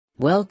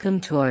Welcome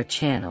to our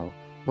channel,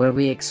 where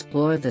we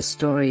explore the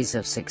stories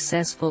of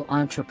successful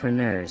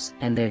entrepreneurs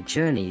and their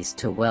journeys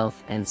to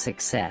wealth and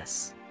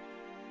success.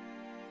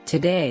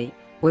 Today,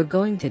 we're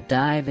going to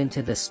dive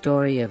into the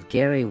story of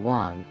Gary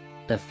Wang,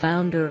 the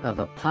founder of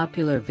a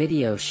popular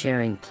video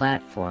sharing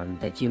platform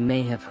that you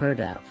may have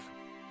heard of.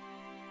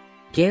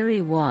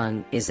 Gary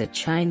Wang is a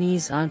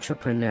Chinese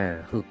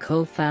entrepreneur who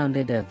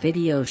co-founded a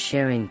video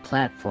sharing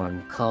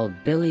platform called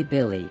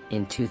Bilibili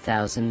in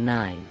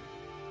 2009.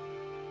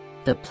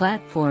 The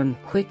platform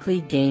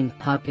quickly gained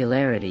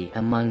popularity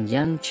among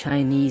young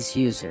Chinese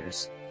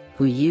users,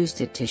 who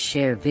used it to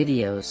share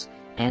videos,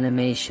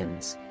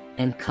 animations,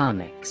 and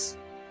comics.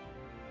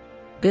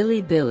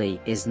 Bilibili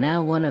is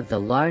now one of the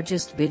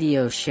largest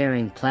video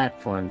sharing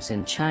platforms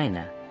in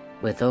China,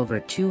 with over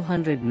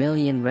 200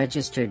 million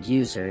registered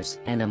users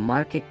and a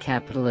market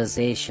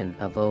capitalization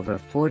of over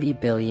 $40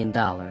 billion.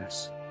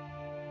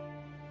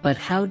 But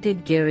how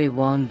did Gary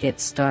Wang get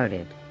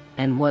started,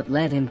 and what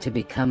led him to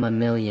become a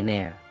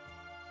millionaire?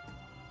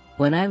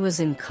 When I was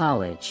in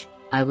college,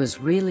 I was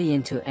really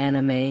into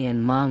anime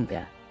and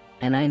manga,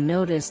 and I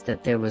noticed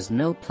that there was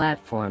no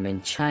platform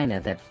in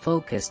China that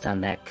focused on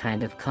that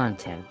kind of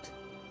content.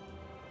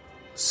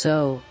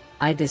 So,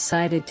 I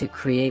decided to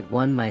create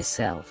one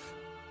myself.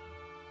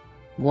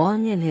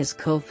 Wang and his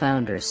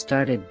co-founder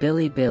started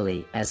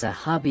Bilibili as a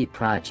hobby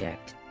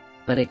project,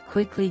 but it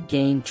quickly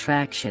gained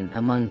traction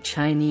among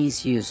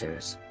Chinese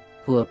users,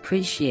 who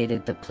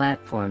appreciated the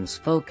platform's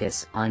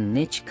focus on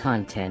niche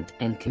content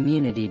and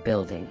community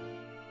building.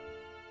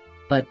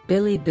 But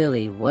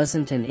Bilibili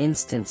wasn't an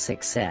instant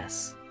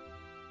success.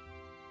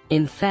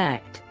 In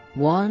fact,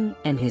 Wang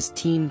and his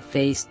team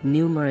faced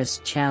numerous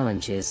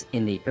challenges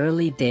in the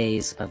early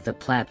days of the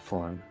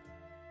platform.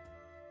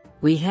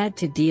 We had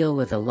to deal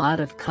with a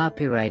lot of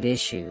copyright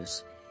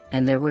issues,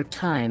 and there were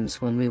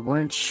times when we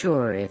weren't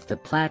sure if the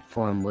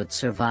platform would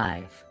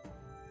survive.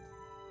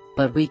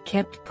 But we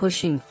kept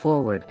pushing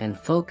forward and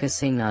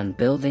focusing on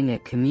building a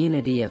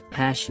community of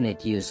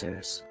passionate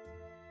users.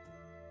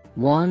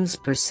 Wang's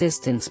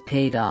persistence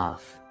paid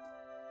off.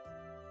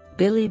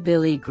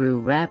 Bilibili grew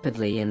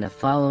rapidly in the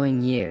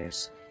following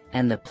years,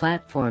 and the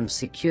platform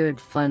secured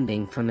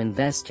funding from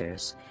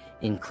investors,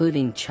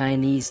 including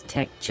Chinese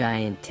tech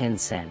giant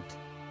Tencent.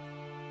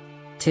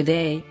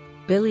 Today,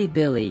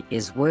 Bilibili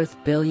is worth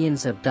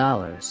billions of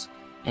dollars,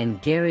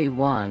 and Gary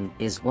Wang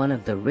is one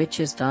of the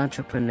richest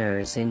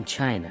entrepreneurs in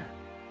China.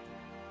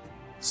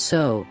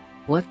 So,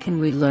 what can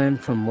we learn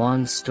from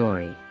Wang's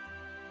story?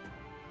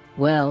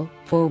 Well,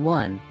 for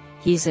one,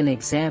 he's an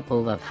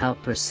example of how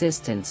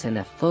persistence and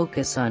a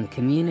focus on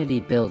community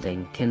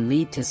building can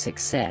lead to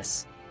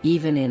success,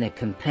 even in a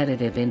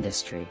competitive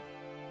industry.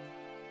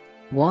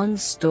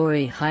 Wang's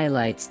story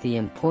highlights the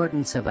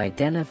importance of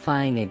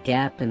identifying a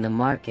gap in the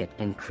market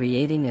and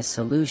creating a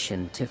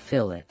solution to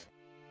fill it.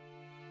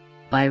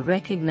 By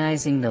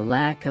recognizing the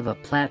lack of a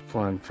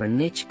platform for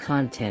niche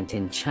content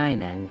in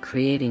China and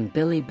creating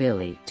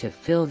Bilibili to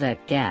fill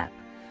that gap,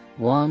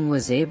 Wang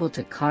was able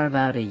to carve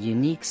out a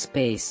unique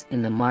space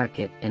in the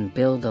market and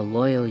build a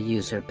loyal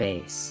user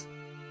base.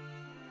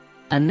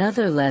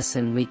 Another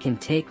lesson we can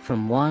take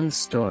from Wang's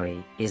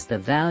story is the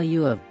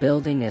value of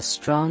building a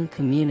strong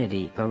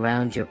community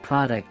around your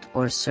product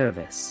or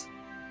service.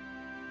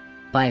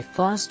 By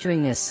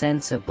fostering a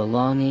sense of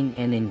belonging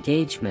and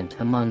engagement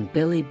among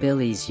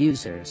Bilibili's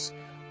users,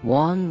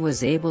 Wang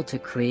was able to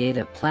create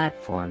a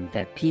platform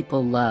that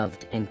people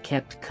loved and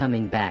kept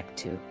coming back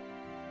to.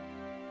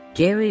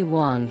 Gary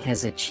Wang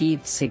has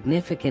achieved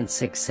significant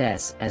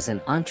success as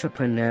an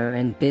entrepreneur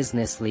and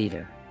business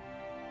leader.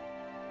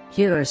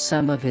 Here are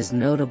some of his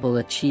notable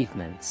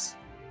achievements.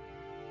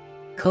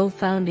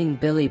 Co-founding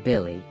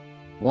Bilibili,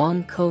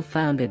 Wang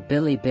co-founded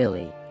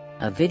Bilibili,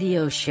 a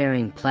video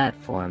sharing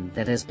platform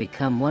that has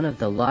become one of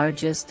the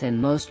largest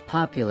and most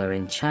popular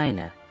in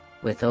China,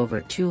 with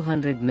over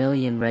 200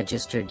 million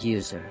registered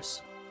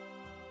users.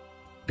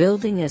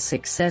 Building a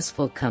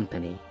successful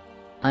company.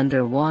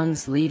 Under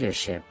Wang's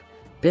leadership,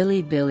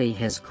 Bilibili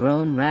has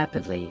grown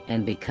rapidly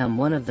and become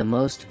one of the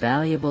most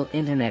valuable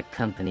internet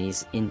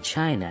companies in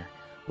China,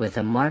 with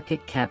a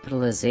market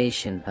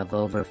capitalization of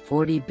over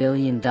 $40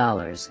 billion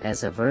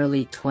as of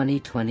early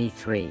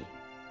 2023.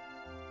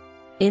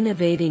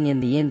 Innovating in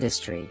the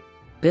industry,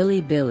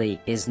 Bilibili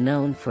is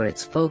known for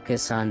its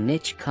focus on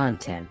niche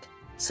content,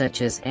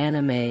 such as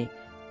anime,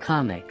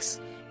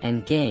 comics,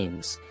 and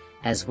games,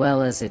 as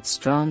well as its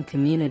strong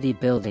community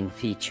building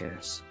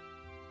features.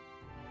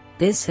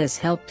 This has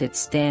helped it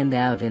stand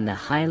out in the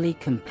highly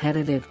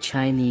competitive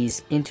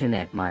Chinese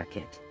internet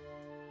market.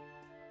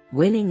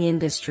 Winning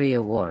industry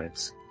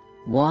awards,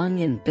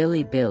 Wang and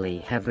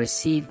Bilibili have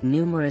received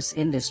numerous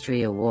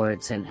industry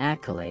awards and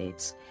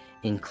accolades,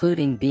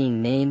 including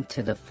being named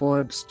to the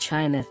Forbes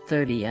China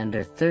 30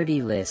 Under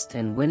 30 list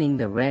and winning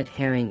the Red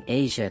Herring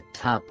Asia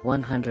Top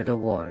 100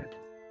 award.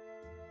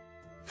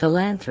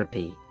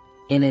 Philanthropy.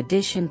 In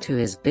addition to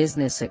his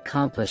business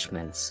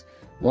accomplishments,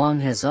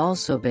 Wang has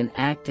also been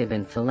active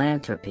in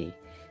philanthropy,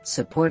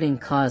 supporting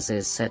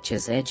causes such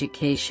as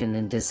education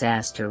and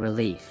disaster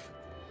relief.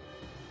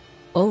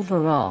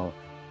 Overall,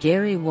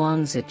 Gary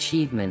Wang's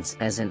achievements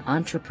as an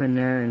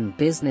entrepreneur and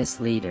business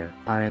leader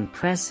are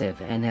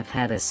impressive and have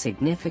had a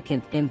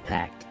significant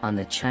impact on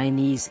the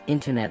Chinese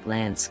internet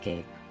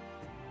landscape.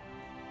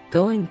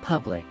 Going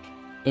public,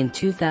 in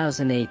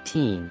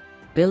 2018,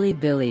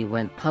 Bilibili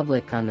went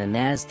public on the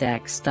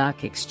Nasdaq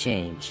Stock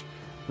Exchange,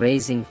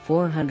 raising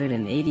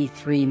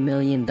 $483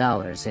 million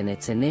in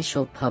its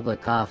initial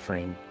public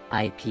offering,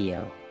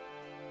 IPO.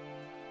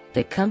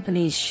 The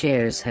company's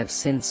shares have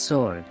since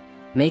soared,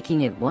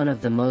 making it one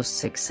of the most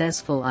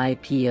successful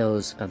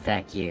IPOs of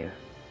that year.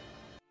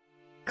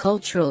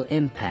 Cultural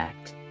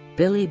impact.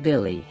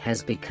 Bilibili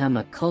has become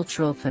a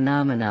cultural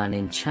phenomenon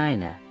in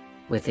China,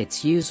 with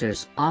its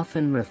users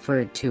often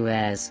referred to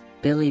as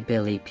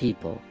Bilibili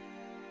people.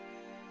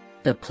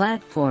 The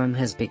platform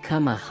has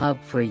become a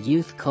hub for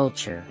youth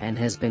culture and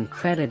has been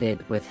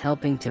credited with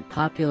helping to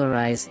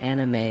popularize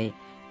anime,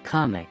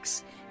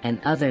 comics, and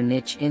other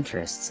niche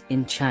interests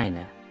in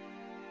China.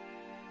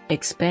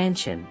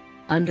 Expansion.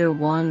 Under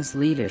Wang's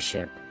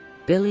leadership,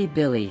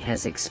 Bilibili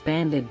has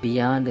expanded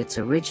beyond its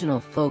original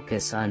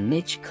focus on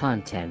niche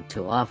content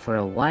to offer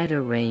a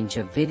wider range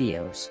of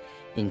videos,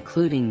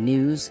 including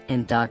news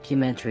and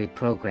documentary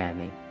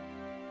programming.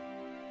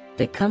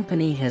 The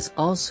company has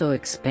also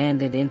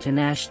expanded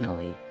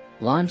internationally,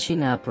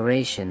 launching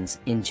operations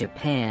in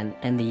Japan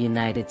and the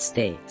United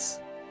States.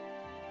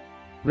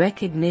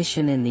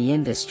 Recognition in the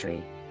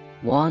industry.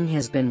 Wang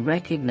has been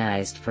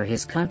recognized for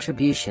his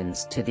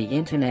contributions to the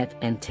internet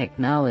and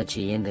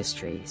technology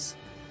industries.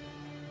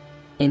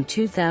 In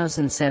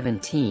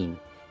 2017,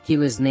 he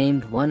was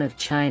named one of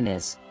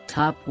China's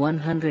top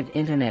 100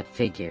 internet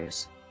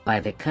figures by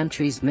the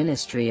country's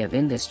Ministry of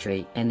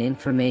Industry and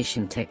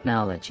Information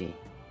Technology.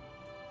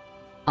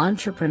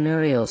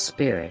 Entrepreneurial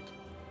spirit.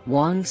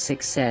 Wang's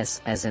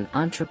success as an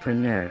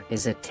entrepreneur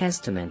is a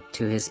testament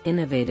to his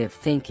innovative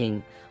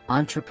thinking,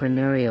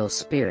 entrepreneurial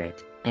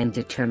spirit, and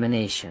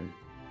determination.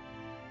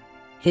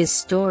 His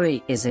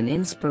story is an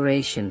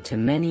inspiration to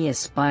many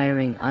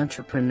aspiring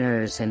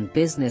entrepreneurs and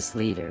business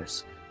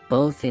leaders,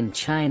 both in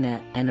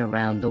China and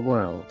around the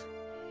world.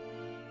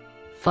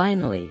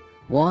 Finally,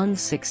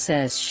 Wang's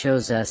success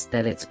shows us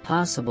that it's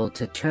possible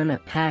to turn a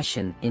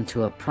passion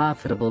into a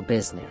profitable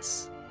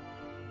business.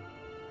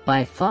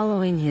 By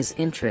following his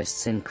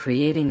interests in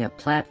creating a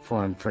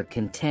platform for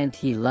content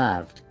he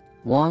loved,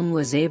 Wang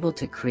was able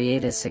to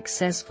create a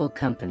successful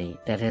company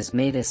that has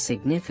made a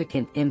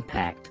significant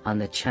impact on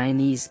the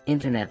Chinese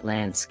internet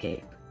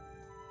landscape.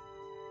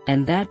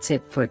 And that's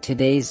it for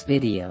today's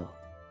video.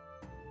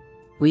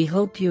 We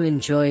hope you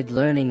enjoyed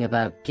learning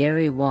about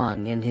Gary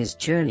Wang and his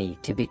journey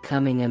to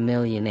becoming a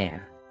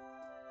millionaire.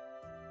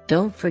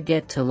 Don't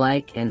forget to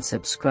like and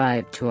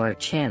subscribe to our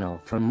channel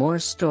for more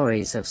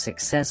stories of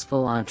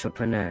successful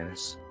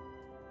entrepreneurs.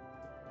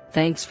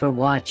 Thanks for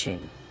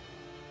watching.